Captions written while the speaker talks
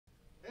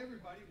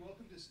everybody.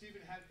 Welcome to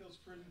Stephen Hatfield's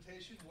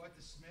presentation, What to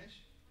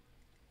Smish.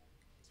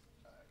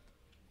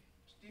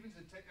 Stephen's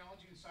a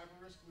technology and cyber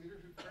risk leader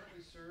who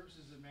currently serves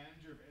as the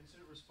manager of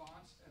incident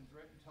response and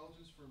threat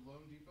intelligence for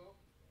LoanDepot.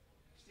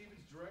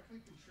 Stephen's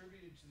directly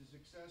contributed to the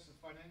success of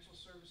financial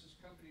services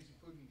companies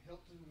including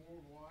Hilton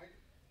Worldwide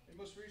and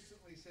most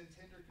recently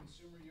Santander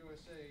Consumer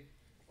USA,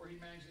 where he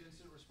managed the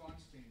incident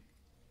response team.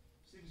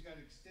 Stephen's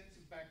got an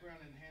extensive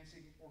background in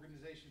enhancing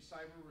organization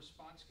cyber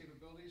response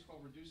capabilities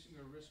while reducing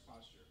their risk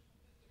posture.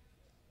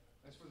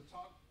 As for the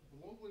talk,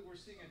 globally we're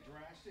seeing a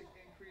drastic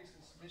increase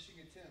in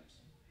smishing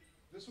attempts.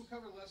 This will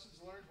cover lessons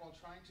learned while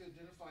trying to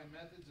identify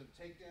methods of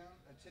takedown,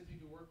 attempting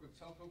to work with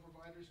telco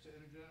providers to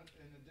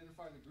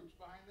identify the groups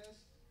behind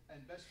this, and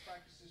best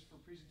practices for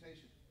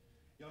presentation.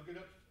 Y'all give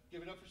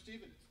it up for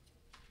Stephen.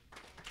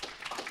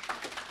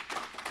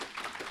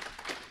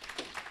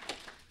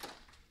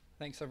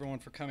 Thanks everyone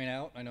for coming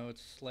out. I know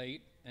it's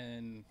late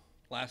and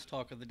last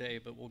talk of the day,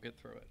 but we'll get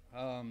through it.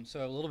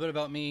 So a little bit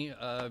about me.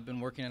 I've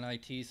been working in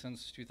IT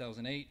since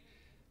 2008.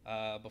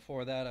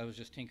 Before that, I was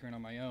just tinkering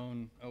on my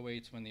own.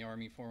 08's when the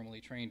Army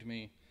formally trained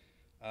me.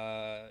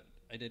 I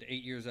did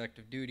 8 years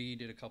active duty,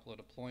 did a couple of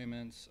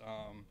deployments.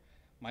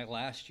 My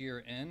last year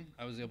in,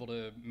 I was able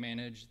to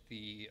manage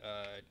the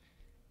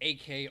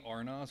AK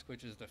RNOSC,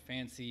 which is the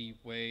fancy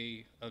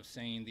way of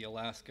saying the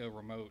Alaska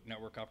Remote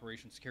Network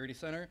Operations Security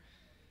Center,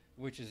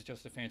 which is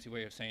just a fancy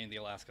way of saying the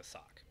Alaska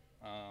SOC.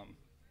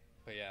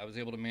 But yeah, I was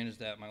able to manage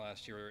that my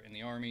last year in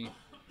the Army.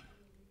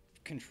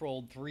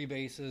 Controlled 3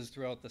 bases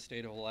throughout the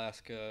state of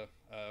Alaska,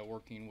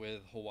 working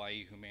with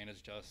Hawaii, who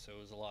managed us. So it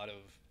was a lot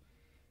of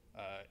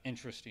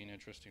interesting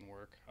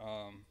work.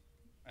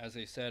 As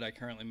I said, I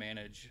currently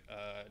manage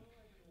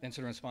the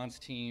incident response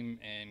team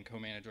and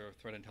co-manager of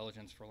threat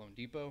intelligence for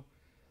LoanDepot.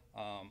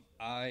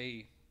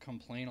 I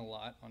complain a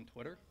lot on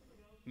Twitter,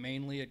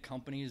 mainly at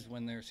companies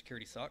when their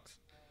security sucks.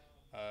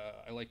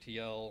 I like to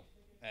yell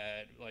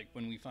at, like,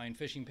 when we find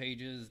phishing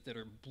pages that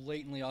are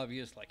blatantly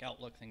obvious, like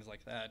Outlook, things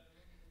like that.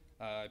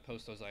 I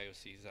post those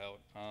IOCs out.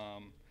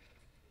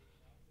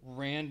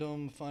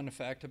 Random fun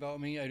fact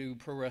about me, I do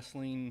pro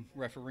wrestling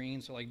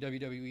refereeing, so like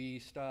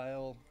WWE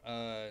style.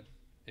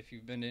 If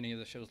you've been to any of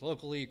the shows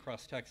locally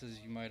across Texas,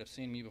 you might have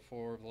seen me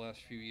before over the last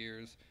few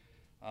years.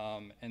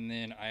 And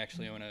then I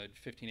actually own a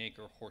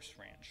 15-acre horse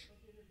ranch.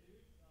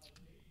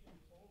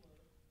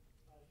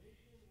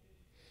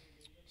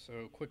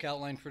 So quick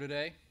outline for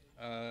today.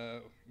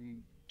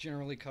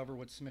 Generally cover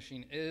what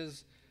smishing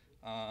is,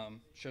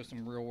 show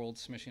some real-world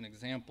smishing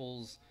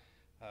examples,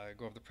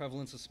 go over the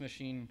prevalence of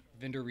smishing,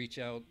 vendor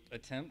reach-out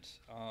attempt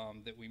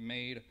that we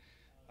made,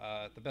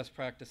 the best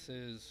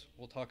practices.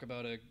 We'll talk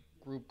about a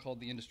group called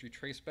the Industry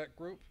Traceback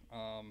Group,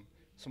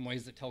 some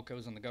ways that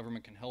telcos and the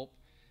government can help,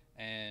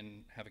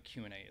 and have a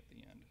Q&A at the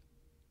end.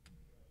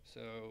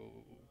 So,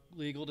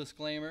 legal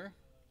disclaimer,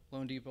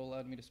 LoanDepot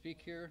allowed me to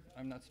speak here.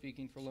 I'm not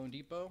speaking for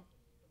LoanDepot.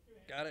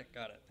 Got it,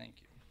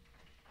 thank you.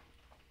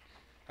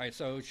 All right,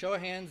 so show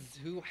of hands,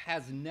 who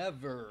has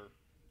never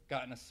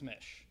gotten a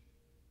smish?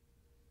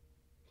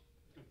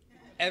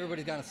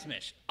 Everybody's got a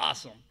smish,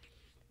 awesome.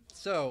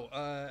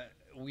 So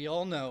we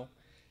all know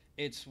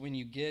it's when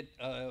you get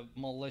a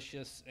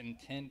malicious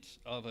intent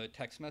of a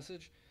text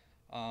message.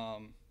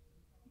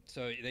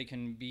 So they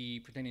can be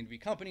pretending to be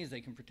companies,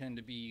 they can pretend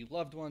to be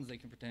loved ones, they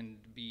can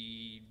pretend to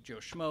be Joe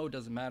Schmo,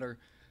 doesn't matter.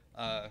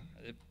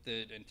 If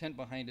the intent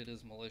behind it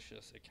is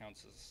malicious, it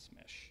counts as a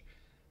smish.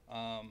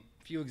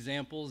 Few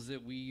examples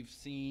that we've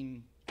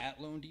seen at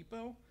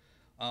LoanDepot.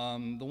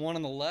 The one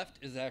on the left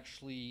is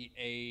actually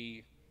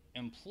a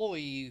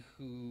employee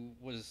who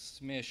was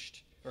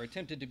smished or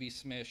attempted to be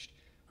smished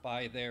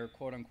by their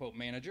quote-unquote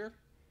manager.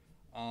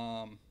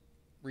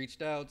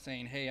 Reached out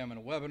saying, hey, I'm in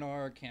a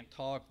webinar, can't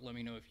talk, let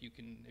me know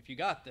if you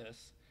got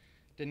this.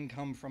 Didn't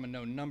come from a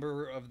known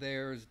number of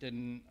theirs,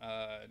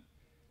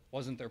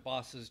 wasn't their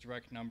boss's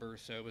direct number,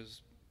 so it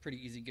was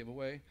pretty easy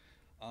giveaway.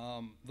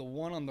 The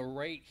one on the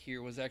right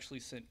here was actually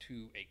sent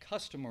to a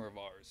customer of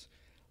ours.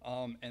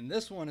 And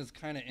this one is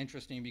kind of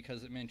interesting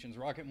because it mentions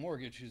Rocket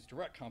Mortgage, who's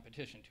direct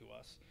competition to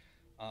us,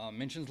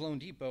 mentions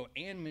LoanDepot,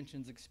 and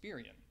mentions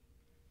Experian,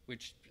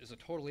 which is a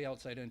totally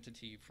outside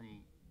entity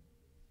from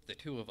the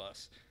two of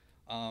us.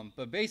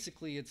 But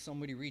basically, it's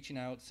somebody reaching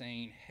out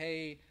saying,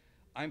 hey,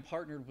 I'm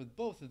partnered with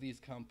both of these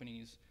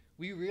companies.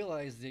 We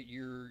realized that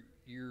your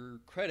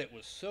credit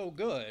was so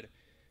good,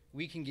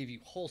 we can give you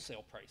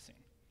wholesale pricing.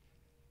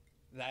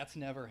 That's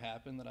never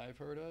happened that I've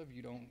heard of.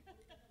 You don't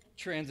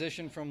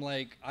transition from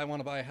like, I want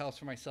to buy a house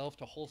for myself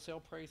to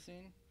wholesale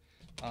pricing.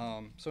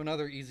 So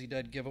another easy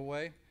dead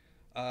giveaway.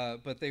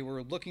 But they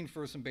were looking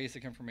for some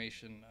basic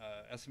information,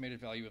 estimated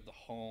value of the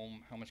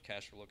home, how much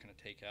cash we're looking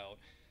to take out,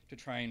 to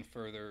try and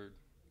further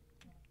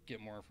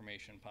get more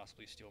information,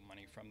 possibly steal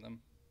money from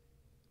them.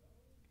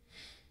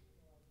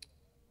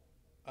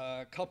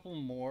 A couple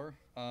more.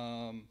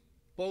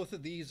 Both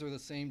of these are the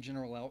same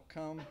general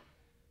outcome,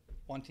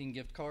 wanting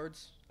gift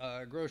cards.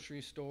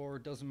 Grocery store,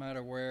 doesn't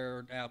matter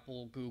where,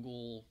 Apple,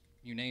 Google,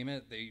 you name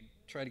it, they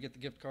try to get the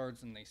gift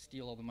cards and they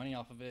steal all the money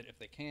off of it if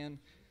they can.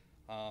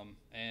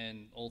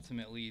 And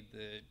ultimately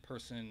the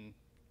person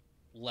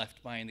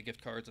left buying the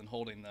gift cards and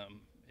holding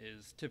them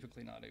is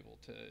typically not able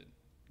to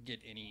get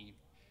any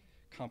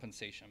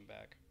compensation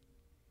back.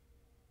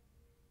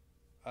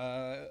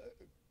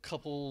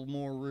 Couple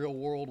more real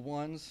world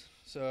ones.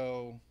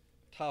 So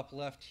top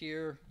left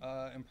here,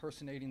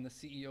 impersonating the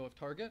CEO of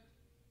Target.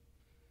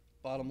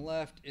 Bottom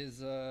left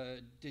is,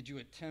 did you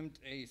attempt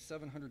a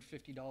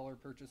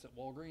 $750 purchase at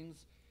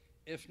Walgreens?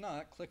 If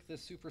not, click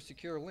this super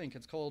secure link.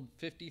 It's called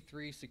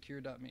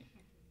 53secure.me.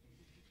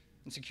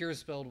 And secure is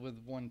spelled with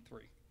 1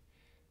 3.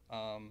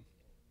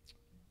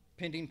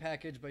 Pending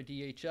package by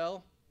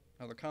DHL,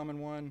 another common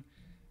one.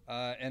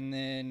 And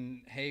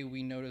then, hey,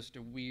 we noticed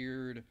a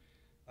weird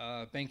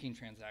banking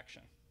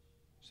transaction.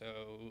 So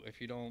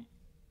if you don't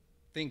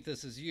think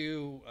this is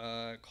you,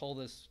 call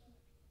this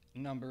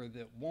number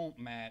that won't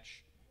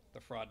match the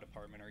fraud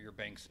department or your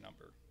bank's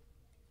number.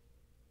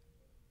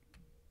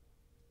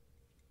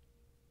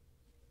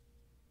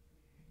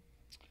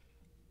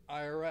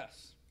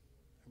 IRS.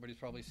 Everybody's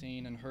probably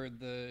seen and heard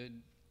the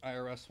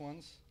IRS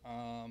ones.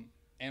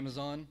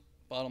 Amazon,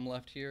 bottom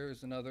left here,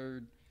 is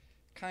another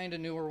kind of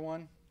newer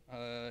one.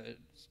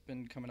 It's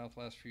been coming out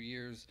the last few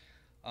years.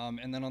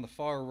 And then on the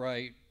far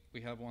right, we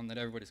have one that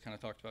everybody's kind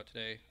of talked about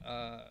today,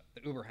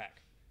 the Uber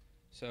hack.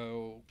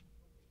 So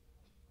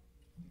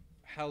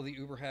how the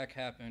Uber hack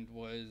happened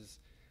was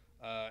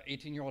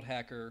 18-year-old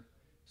hacker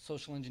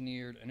social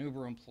engineered an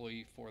Uber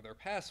employee for their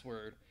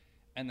password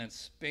and then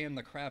spammed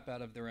the crap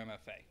out of their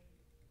MFA.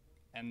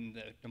 And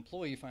the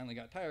employee finally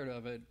got tired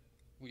of it,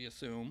 we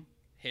assume,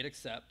 hit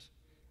accept,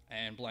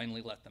 and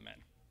blindly let them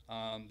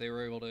in. They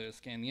were able to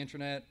scan the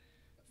internet,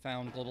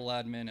 found global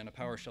admin in a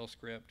PowerShell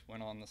script,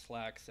 went on the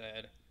Slack,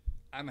 said,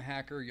 I'm a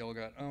hacker, y'all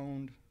got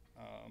owned.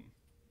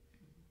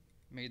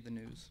 Made the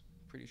news.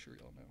 Pretty sure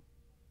y'all know.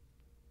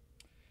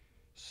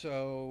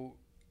 So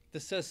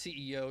this says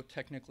CEO.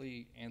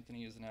 Technically,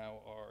 Anthony is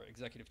now our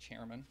executive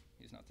chairman.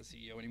 He's not the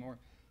CEO anymore.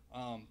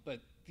 But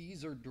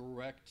these are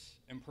direct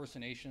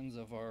impersonations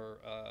of our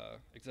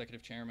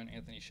executive chairman,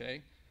 Anthony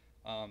Shea.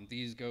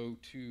 They've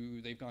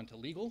gone to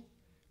legal,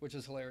 which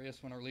is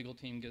hilarious when our legal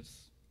team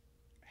gets,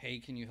 hey,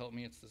 can you help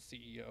me? It's the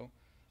CEO.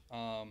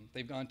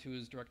 They've gone to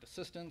his direct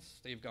assistants.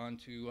 They've gone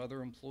to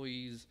other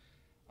employees,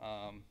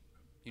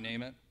 you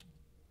name it.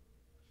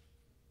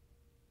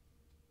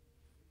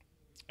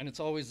 And it's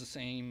always the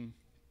same,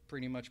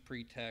 pretty much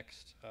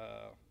pretext,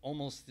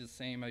 almost the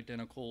same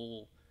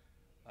identical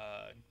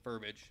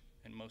verbiage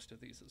in most of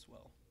these as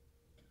well.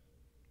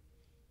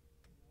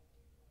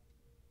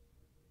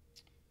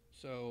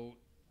 So,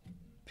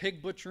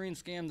 pig butchering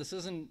scam, this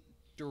isn't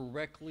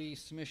directly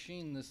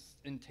smishing. This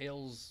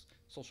entails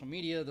social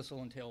media. This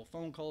will entail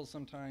phone calls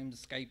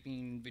sometimes,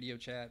 Skyping, video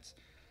chats.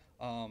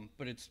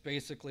 But it's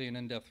basically an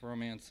in-depth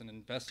romance and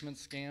investment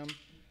scam.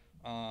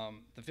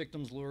 The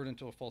victim's lured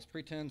into a false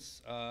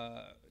pretense,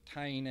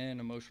 tying in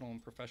emotional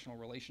and professional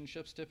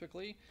relationships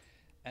typically.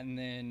 And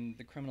then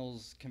the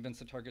criminals convince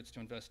the targets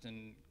to invest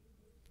in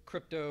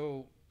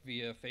crypto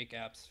via fake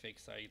apps, fake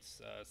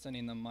sites,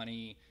 sending them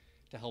money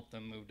to help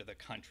them move to the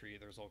country.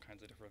 There's all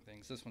kinds of different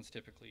things. This one's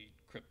typically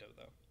crypto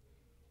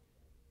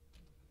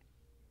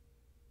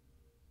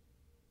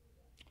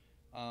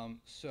though.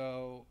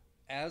 So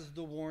as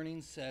the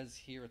warning says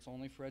here, it's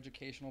only for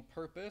educational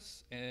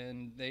purpose,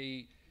 and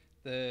the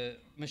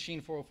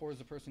Machine 404 is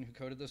the person who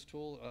coded this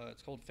tool.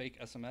 It's called fake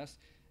SMS,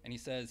 and he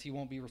says he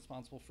won't be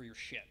responsible for your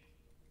shit.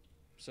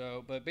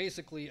 So, but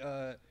basically,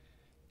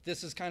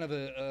 this is kind of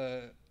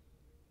a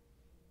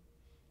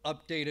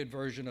updated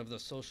version of the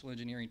social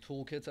engineering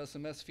toolkits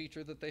SMS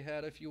feature that they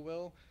had, if you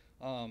will.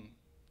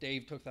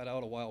 Dave took that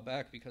out a while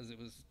back because it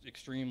was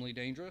extremely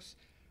dangerous.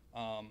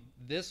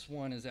 This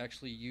one is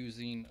actually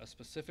using a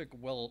specific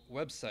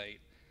website,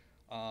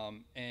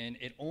 and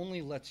it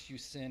only lets you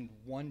send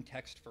one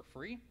text for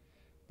free,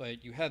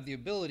 but you have the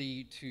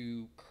ability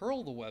to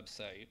curl the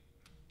website,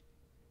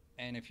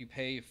 and if you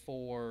pay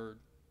for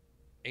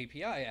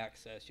API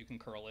access, you can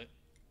curl it,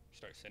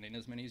 start sending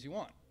as many as you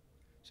want.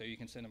 So you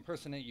can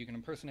you can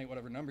impersonate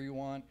whatever number you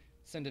want,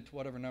 send it to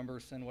whatever number,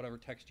 send whatever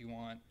text you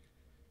want.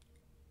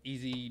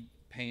 Easy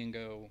pay and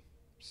go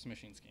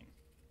smishing scheme.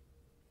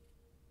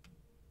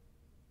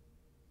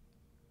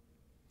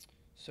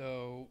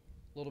 So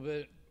a little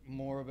bit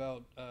more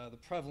about the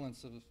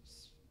prevalence of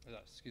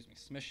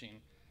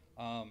smishing.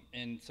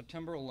 In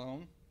September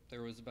alone,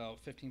 there was about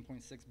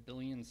 15.6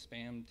 billion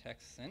spam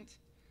texts sent.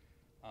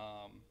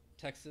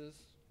 Texas,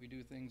 we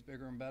do things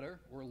bigger and better.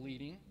 We're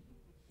leading.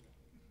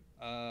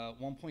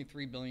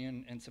 1.3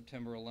 billion in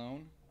September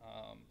alone.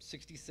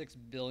 66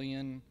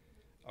 billion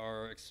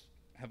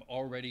have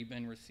already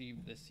been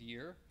received this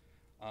year,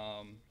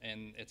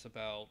 and it's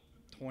about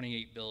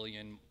 28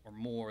 billion or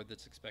more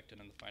that's expected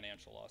in the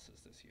financial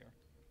losses this year.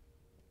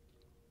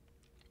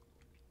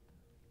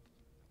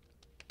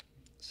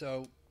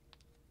 So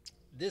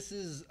this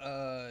is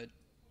a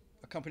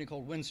company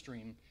called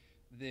Windstream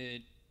that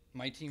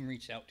my team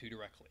reached out to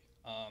directly.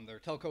 They're a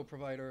telco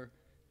provider.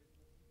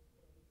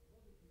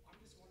 I'm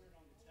just wondering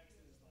on the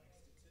Texas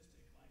statistic,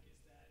 is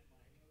that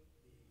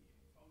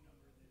the phone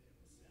number that it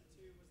was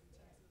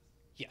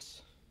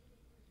Yes.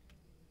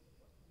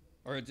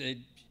 Or it's a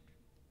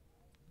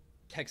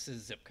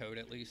Texas zip code,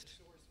 at least.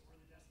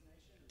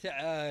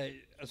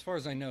 As far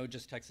as I know,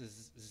 just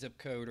Texas zip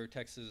code or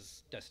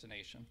Texas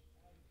destination.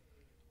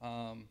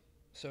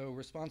 So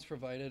response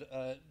provided.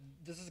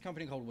 This is a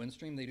company called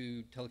Windstream. They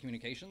do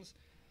telecommunications.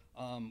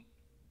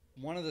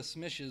 One of the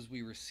smishes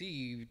we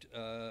received,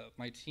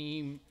 my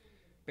team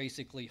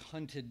basically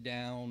hunted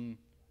down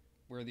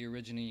where the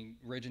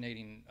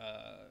originating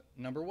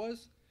number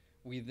was.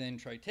 We then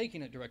tried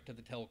taking it direct to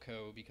the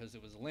telco because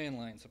it was a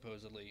landline,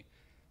 supposedly.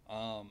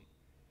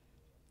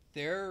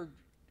 Their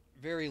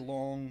very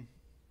long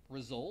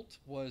result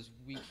was,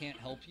 we can't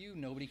help you,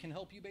 nobody can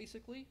help you,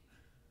 basically,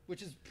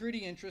 which is pretty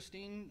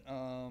interesting,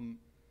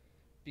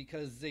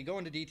 because they go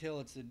into detail.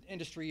 It's an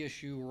industry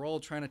issue, we're all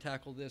trying to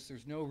tackle this,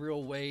 there's no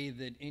real way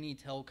that any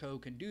telco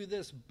can do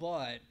this,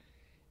 but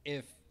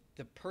if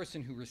the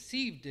person who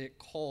received it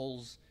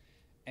calls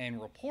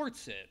and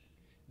reports it,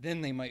 then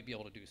they might be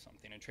able to do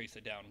something and trace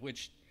it down,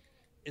 which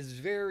is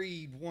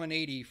very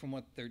 180 from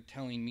what they're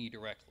telling me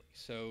directly.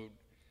 So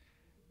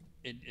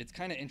it's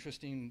kind of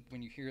interesting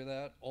when you hear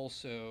that.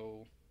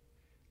 Also,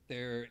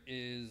 there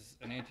is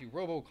an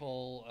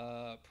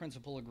anti-robocall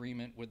principal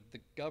agreement with the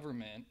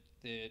government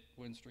that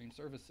Windstream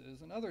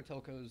Services and other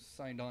telcos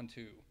signed on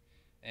to,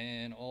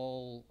 and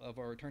all of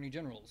our attorney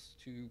generals,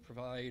 to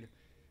provide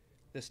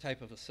this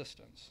type of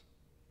assistance.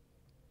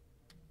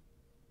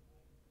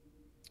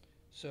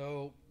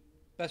 So,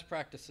 best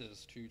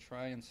practices to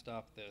try and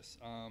stop this.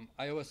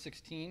 iOS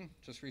 16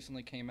 just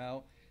recently came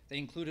out. They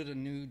included a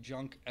new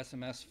junk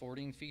SMS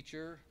forwarding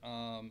feature,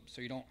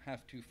 so you don't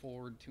have to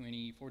forward to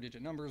any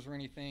 4-digit numbers or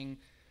anything.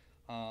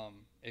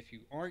 If you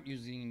aren't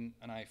using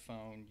an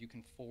iPhone, you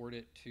can forward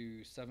it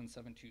to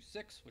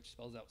 7726, which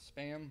spells out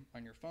spam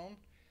on your phone.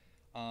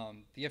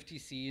 The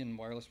FTC and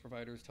wireless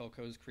providers,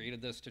 telcos,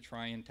 created this to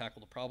try and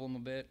tackle the problem a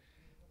bit.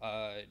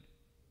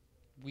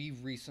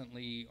 We've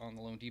recently, on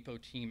the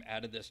LoanDepot team,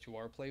 added this to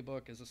our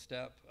playbook as a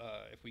step.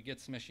 If we get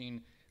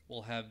smishing,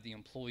 we'll have the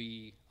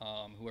employee,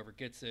 whoever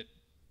gets it,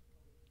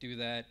 do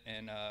that.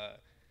 And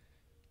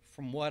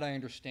from what I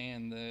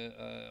understand,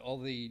 all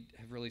they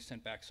have really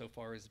sent back so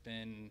far has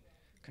been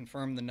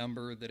confirm the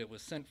number that it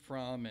was sent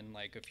from and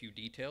like a few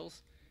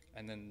details,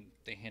 and then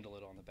they handle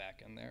it on the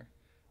back end there.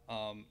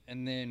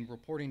 And then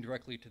reporting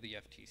directly to the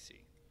FTC.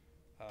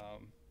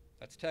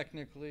 That's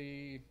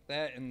technically,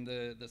 that and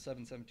the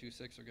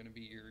 7726 are going to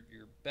be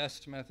your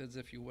best methods,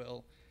 if you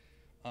will.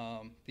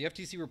 The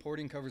FTC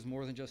reporting covers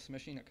more than just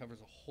smishing. It covers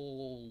a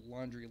whole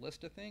laundry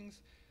list of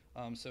things.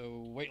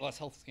 So weight loss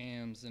health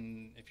scams,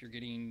 and if you're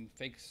getting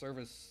fake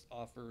service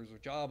offers or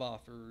job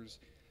offers,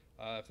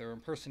 if they're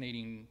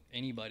impersonating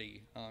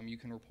anybody, you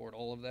can report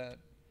all of that.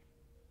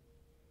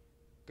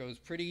 Goes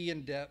pretty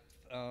in depth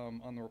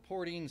on the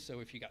reporting.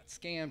 So if you got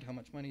scammed, how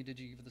much money did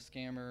you give the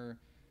scammer?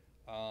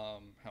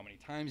 How many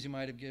times you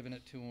might have given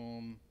it to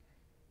them.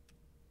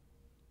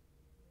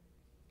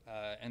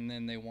 And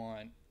then they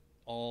want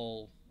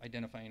all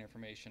identifying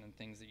information and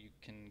things that you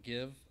can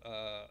give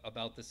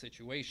about the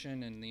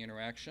situation and the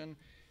interaction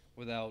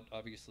without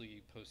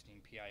obviously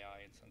posting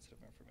PII and sensitive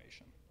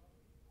information.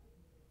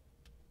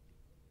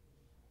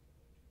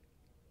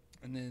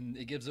 And then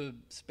it gives a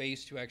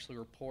space to actually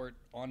report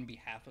on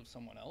behalf of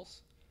someone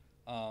else.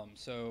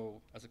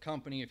 So as a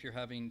company, if you're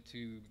having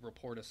to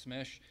report a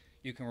smish,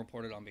 you can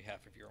report it on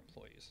behalf of your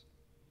employees,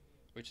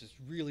 which is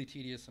really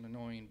tedious and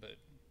annoying, but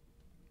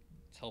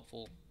it's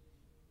helpful,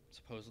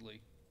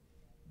 supposedly.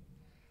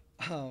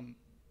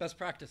 Best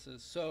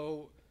practices.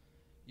 So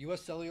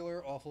US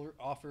Cellular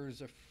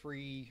offers a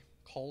free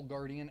Call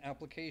Guardian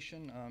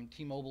application.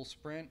 T-Mobile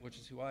Sprint, which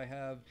is who I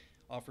have,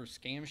 offers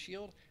Scam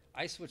Shield.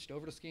 I switched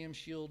over to Scam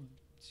Shield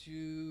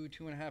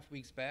 2.5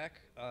 weeks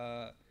back,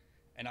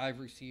 and I've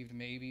received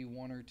maybe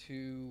 1 or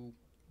 2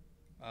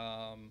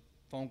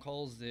 phone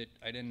calls that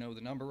I didn't know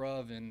the number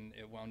of, and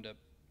it wound up,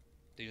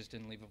 they just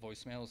didn't leave a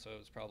voicemail, so it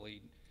was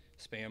probably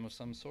spam of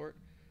some sort.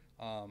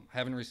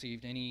 Haven't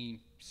received any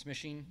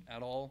smishing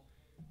at all,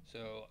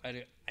 so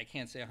I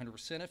can't say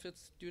 100% if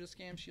it's due to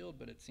Scam Shield,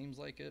 but it seems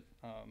like it.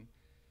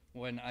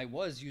 When I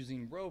was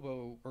using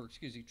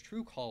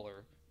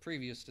Truecaller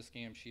previous to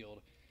Scam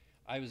Shield,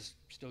 I was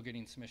still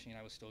getting smishing.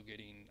 I was still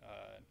getting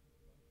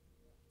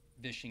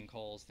vishing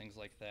calls, things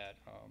like that.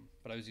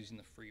 But I was using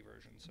the free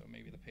version, so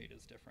maybe the paid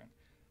is different.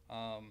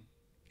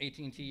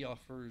 AT&T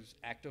offers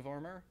Active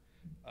Armor.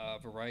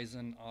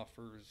 Verizon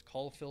offers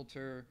Call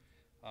Filter.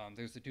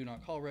 There's the Do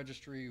Not Call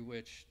registry,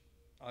 which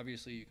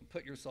obviously you can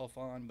put yourself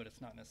on, but it's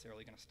not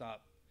necessarily going to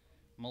stop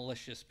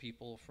malicious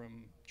people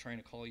from trying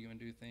to call you and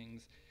do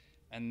things.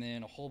 And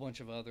then a whole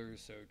bunch of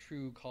others, so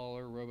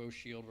Truecaller,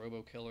 RoboShield,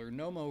 RoboKiller,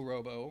 Nomo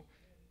Robo,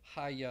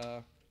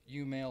 Hiya,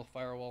 Umail,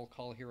 Firewall,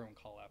 Call Hero, and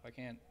Call App.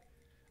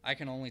 I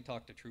can only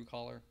talk to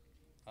Truecaller.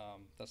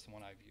 That's the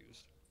one I've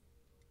used.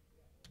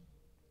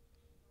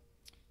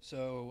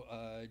 So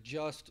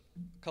just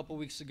a couple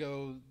weeks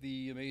ago,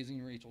 the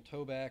amazing Rachel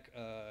Toback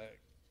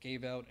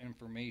gave out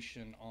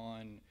information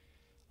on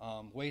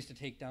Ways to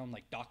take down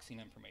like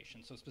doxing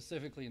information. So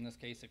specifically in this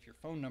case, if your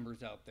phone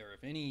number's out there,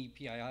 if any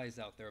PII is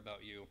out there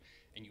about you,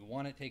 and you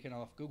want it taken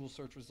off Google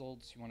search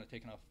results, you want it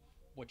taken off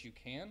what you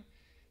can,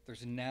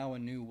 there's now a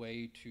new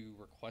way to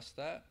request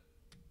that.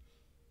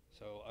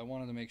 So I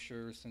wanted to make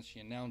sure, since she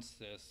announced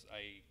this,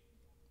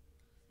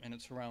 and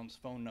it surrounds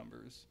phone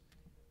numbers,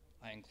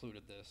 I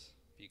included this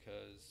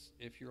because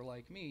if you're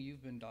like me,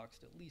 you've been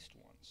doxed at least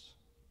once.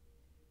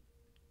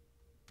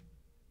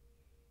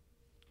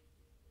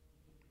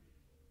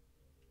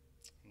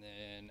 And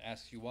then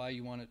asks you why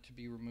you want it to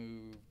be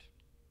removed.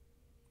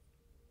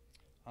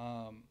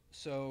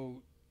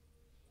 So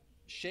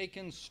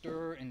shaken,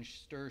 stir, and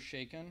stir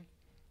shaken.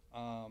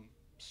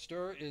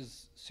 Stir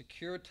is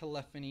Secure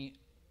Telephony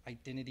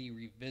Identity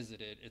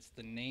Revisited. It's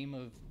the name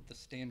of a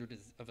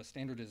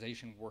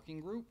standardization working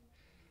group,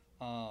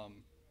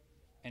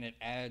 and it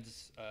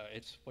adds.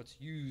 It's what's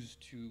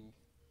used to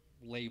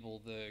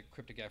label the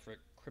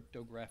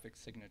cryptographic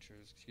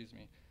signatures. Excuse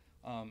me.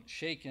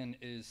 Shaken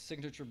is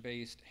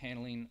signature-based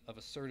handling of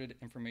asserted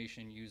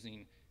information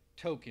using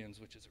tokens,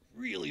 which is a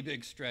really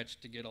big stretch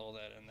to get all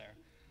that in there.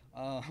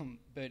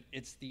 But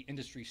it's the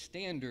industry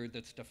standard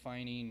that's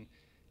defining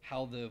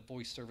how the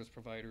voice service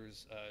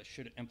providers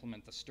should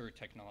implement the STIR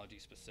technology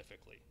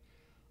specifically.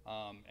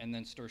 And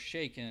then STIR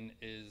Shaken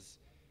is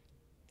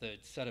the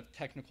set of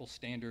technical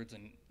standards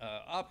and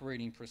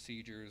operating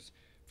procedures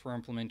for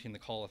implementing the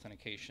call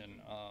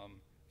authentication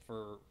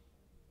for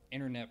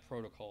internet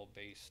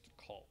protocol-based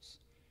calls.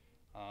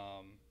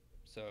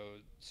 So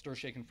STIR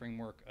Shaken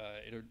framework,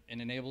 it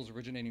enables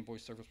originating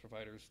voice service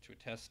providers to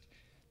attest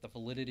the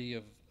validity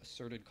of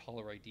asserted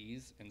caller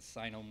IDs and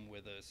sign them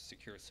with a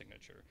secure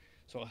signature.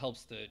 So it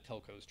helps the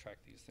telcos track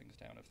these things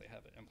down if they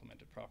have it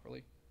implemented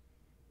properly.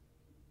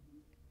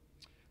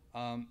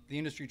 The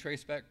industry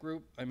traceback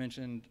group, I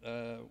mentioned,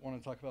 want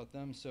to talk about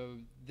them. So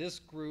this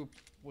group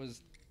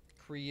was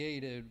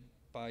created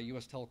by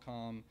US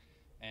Telecom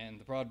and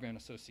the Broadband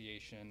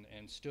Association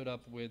and stood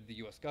up with the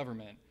US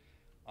government.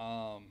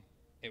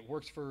 It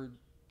works for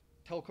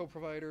telco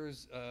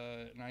providers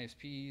and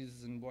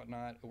ISPs and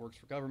whatnot. It works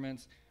for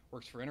governments,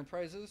 works for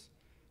enterprises.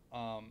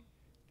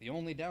 The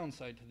only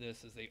downside to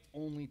this is they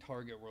only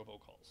target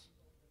robocalls.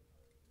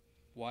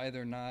 Why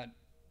they're not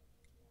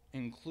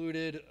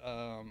included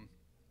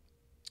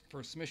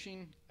for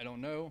smishing, I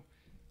don't know,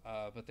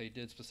 but they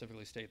did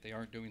specifically state they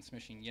aren't doing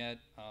smishing yet.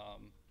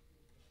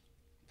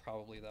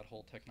 Probably that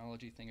whole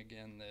technology thing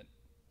again that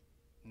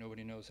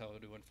nobody knows how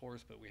to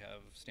enforce, but we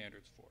have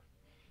standards for.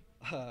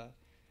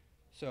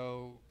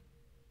 So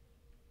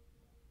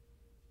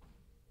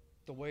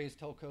the ways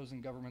telcos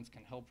and governments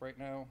can help right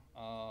now,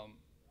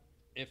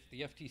 if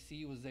the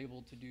FTC was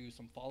able to do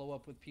some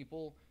follow-up with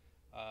people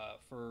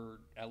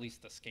for at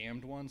least the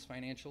scammed ones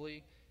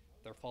financially,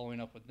 they're following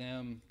up with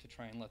them to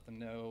try and let them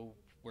know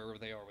where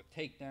they are with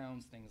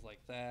takedowns, things like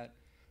that.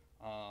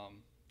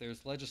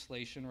 There's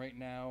legislation right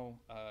now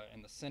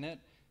in the Senate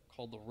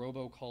called the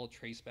Robocall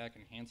Traceback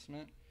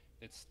Enhancement.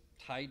 It's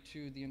tied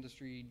to the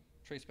industry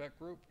traceback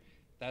group.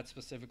 That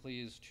specifically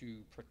is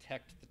to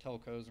protect the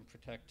telcos and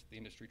protect the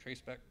industry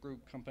traceback group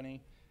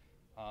company.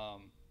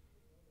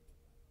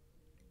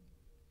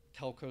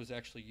 Telcos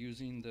actually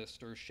using the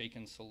STIR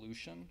Shaken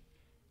solution.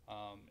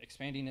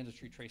 Expanding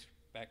industry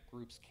traceback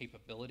groups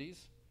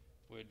capabilities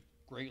would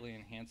greatly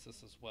enhance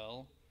this as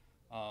well.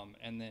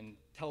 And then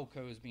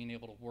telcos being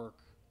able to work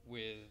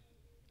with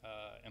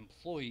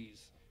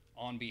employees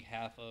on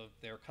behalf of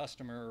their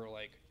customer, or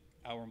like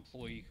our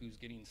employee who's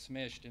getting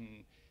smished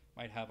and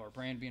might have our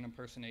brand being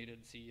impersonated,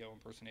 CEO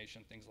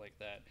impersonation, things like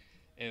that.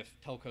 If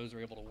telcos are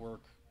able to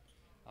work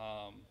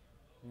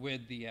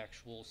with the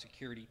actual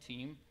security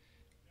team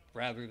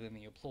rather than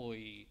the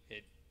employee,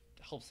 it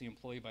helps the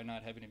employee by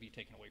not having to be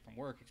taken away from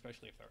work,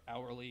 especially if they're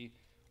hourly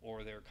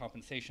or they're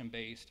compensation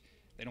based.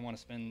 They don't want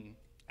to spend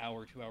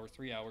hour, 2 hours,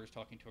 3 hours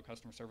talking to a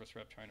customer service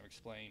rep trying to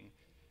explain,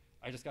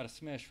 I just got a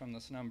smish from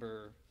this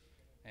number,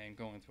 and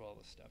going through all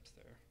the steps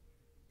there.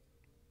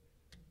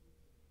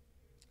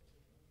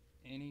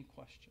 Any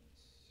questions?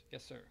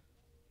 Yes, sir.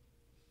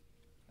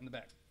 In the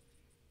back.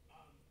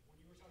 When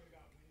you were talking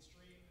about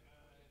Windstream,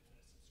 the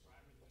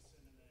subscriber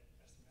listen and the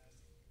SMS,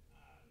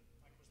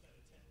 like was that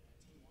a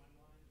Team Line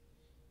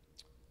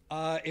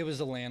line? It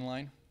was a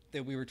landline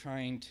that we were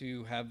trying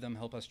to have them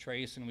help us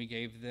trace, and we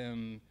gave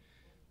them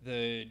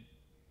the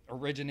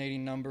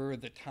originating number,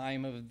 the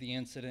time of the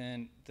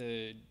incident,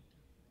 the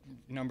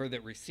number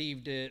that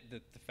received it,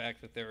 the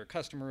fact that they're a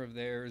customer of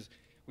theirs.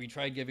 We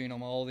tried giving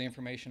them all the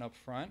information up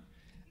front,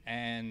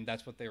 and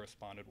that's what they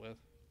responded with.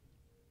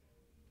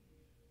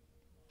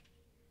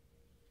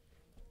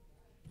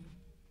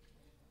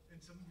 In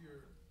some of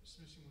your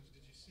smishing ones,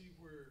 did you see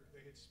where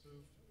they had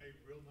spoofed a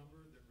real number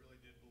that really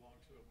did belong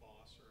to a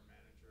boss or a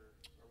manager,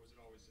 or was it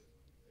always just?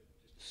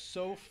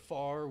 So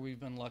far, we've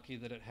been lucky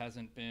that it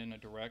hasn't been a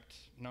direct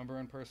number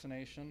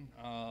impersonation.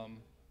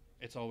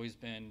 It's always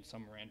been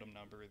some random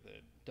number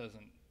that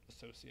doesn't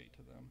associate to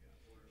them.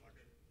 Yeah, or like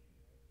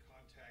a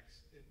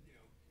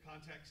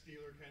contact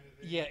stealer kind of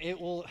thing. Yeah, it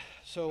will.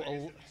 So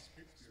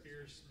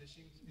Spear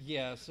smishing.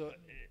 yeah, so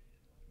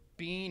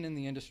being in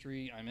the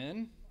industry I'm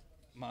in,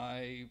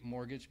 my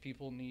mortgage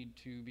people need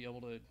to be able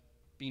to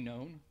be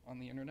known on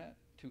the internet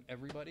to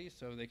everybody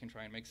so they can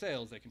try and make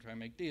sales, they can try and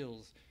make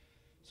deals.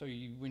 So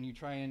when you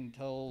try and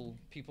tell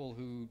people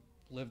who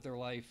live their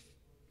life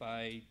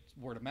by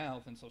word of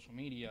mouth and social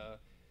media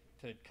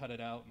to cut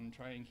it out and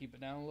try and keep it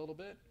down a little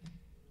bit,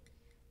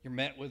 you're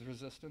met with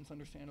resistance,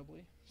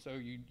 understandably. So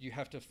you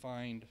have to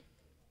find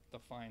the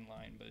fine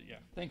line. But yeah,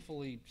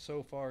 thankfully,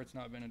 so far, it's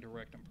not been a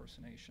direct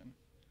impersonation.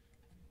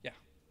 Yeah.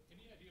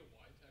 Any idea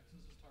why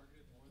Texas is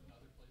targeted more than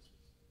other places?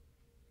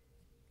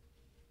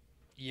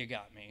 You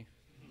got me.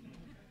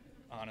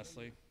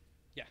 Honestly.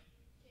 Yeah.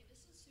 Okay,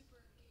 this is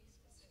super case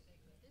specific,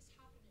 but this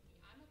happened to me.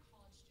 I'm a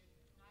college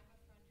student, and I have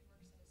a friend who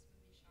works at a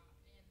smoothie shop,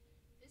 and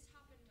this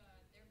happened to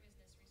their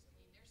business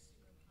recently, and they're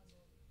super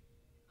puzzled.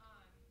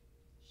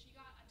 She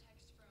got a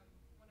text from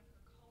one of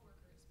her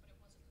coworkers, but it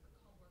wasn't her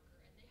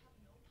coworker, and they have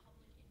no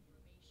public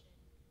information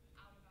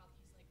out about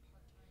these like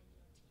part-time,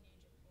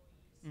 teenage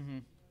employees.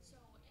 Mm-hmm.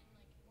 So in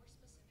like more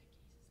specific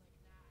cases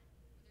like that,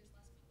 where there's less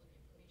public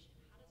information,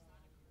 how does that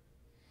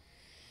occur?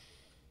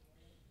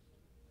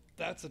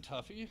 That's a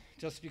toughie,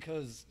 just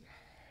because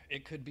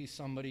it could be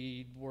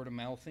somebody word of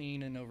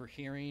mouthing and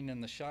overhearing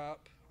in the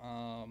shop.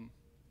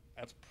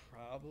 That's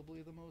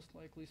probably the most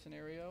likely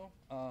scenario.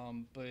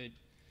 But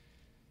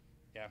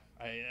yeah,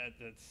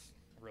 that's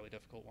a really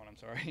difficult one. I'm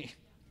sorry.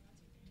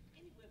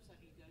 Any website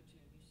you go to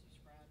and you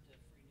subscribe to a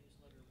free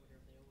newsletter or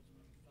whatever, they always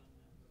want your phone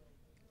number.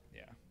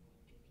 Yeah,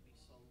 It can be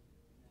sold in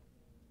that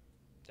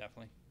way.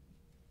 definitely.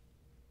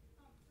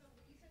 So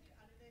when you said you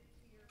added it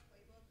to your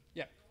playbook,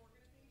 Yeah. for your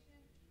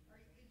organization,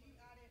 did you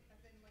add it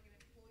as in like an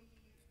employee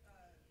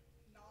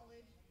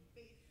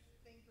knowledge-based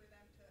thing for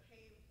them to,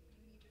 hey,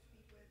 you need to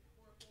speak with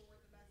or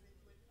forward the message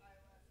with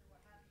iOS or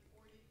what have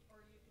you,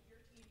 is your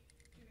team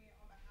doing it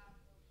on behalf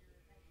of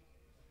your end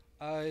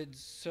users?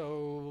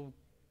 So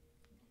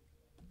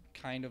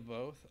kind of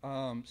both.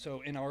 So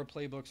in our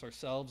playbooks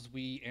ourselves,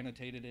 we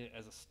annotated it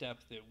as a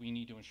step that we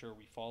need to ensure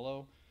we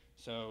follow.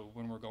 So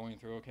when we're going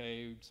through,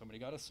 okay, somebody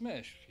got a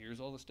smish, here's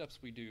all the steps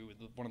we do.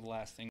 One of the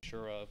last things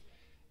sure of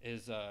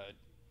is,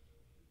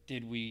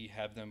 did we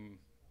have them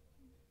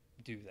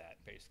do that,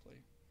 basically?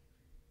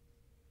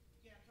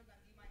 Yeah, sometimes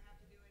you might have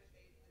to do it if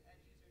the end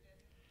user did.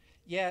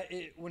 Yeah,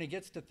 when it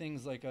gets to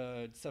things like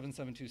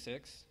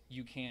 7726,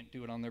 you can't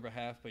do it on their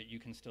behalf, but you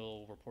can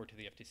still report to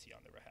the FTC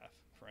on their behalf,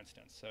 for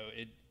instance. So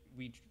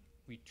we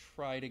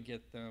try to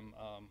get them,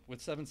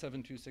 with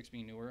 7726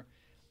 being newer,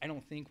 I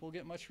don't think we'll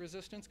get much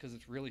resistance because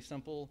it's really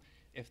simple.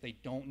 If they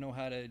don't know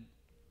how to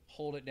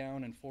hold it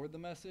down and forward the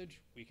message,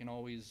 we can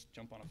always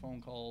jump on a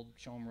phone call,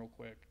 show them real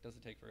quick,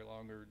 doesn't take very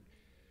long, or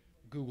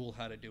Google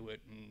how to do it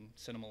and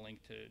send them a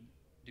link to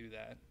do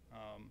that.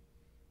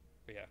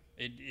 But yeah,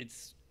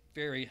 it's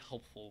very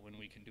helpful when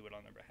we can do it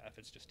on their behalf.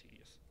 It's just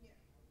tedious. Yeah.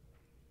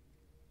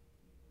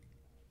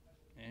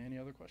 Any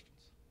other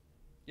questions?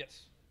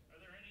 Yes. Are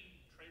there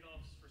any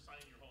trade-offs for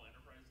signing your whole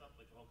enterprise up,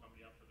 like the whole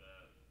company up for the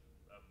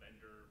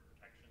vendor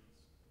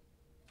protections?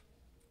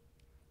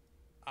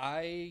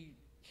 I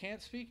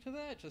can't speak to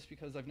that just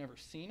because I've never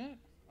seen it.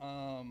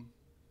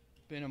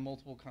 Been in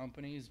multiple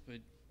companies,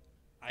 but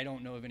I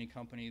don't know of any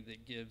company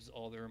that gives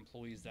all their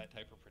employees that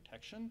type of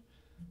protection.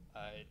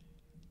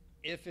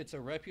 If it's a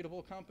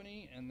reputable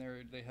company and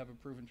they have a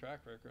proven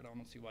track record, I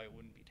don't see why it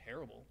wouldn't be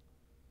terrible.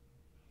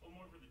 Well,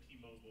 more for the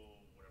T-Mobile,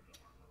 whatever the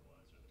armor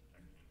was, or the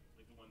protection,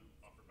 like the one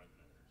offered by the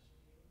vendors,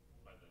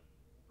 by the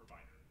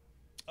provider.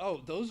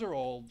 Oh, those are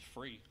all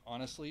free,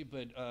 honestly,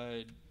 but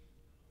But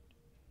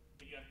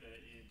you have to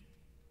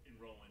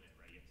enroll in it,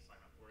 right? You have to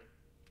sign up for it?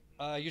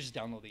 you just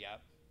download the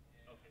app.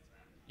 Okay, it's an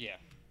app. Yeah,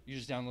 you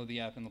just download the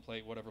app in the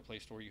whatever Play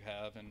Store you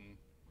have and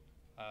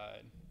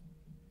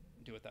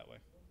do it that way.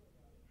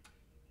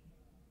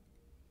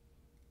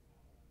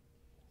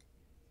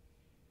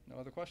 No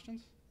other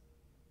questions?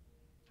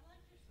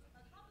 A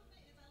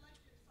compliment is I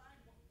like your slide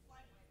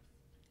wipes.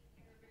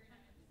 They're very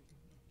nice.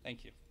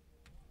 Thank you.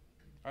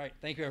 All right,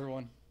 thank you,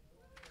 everyone.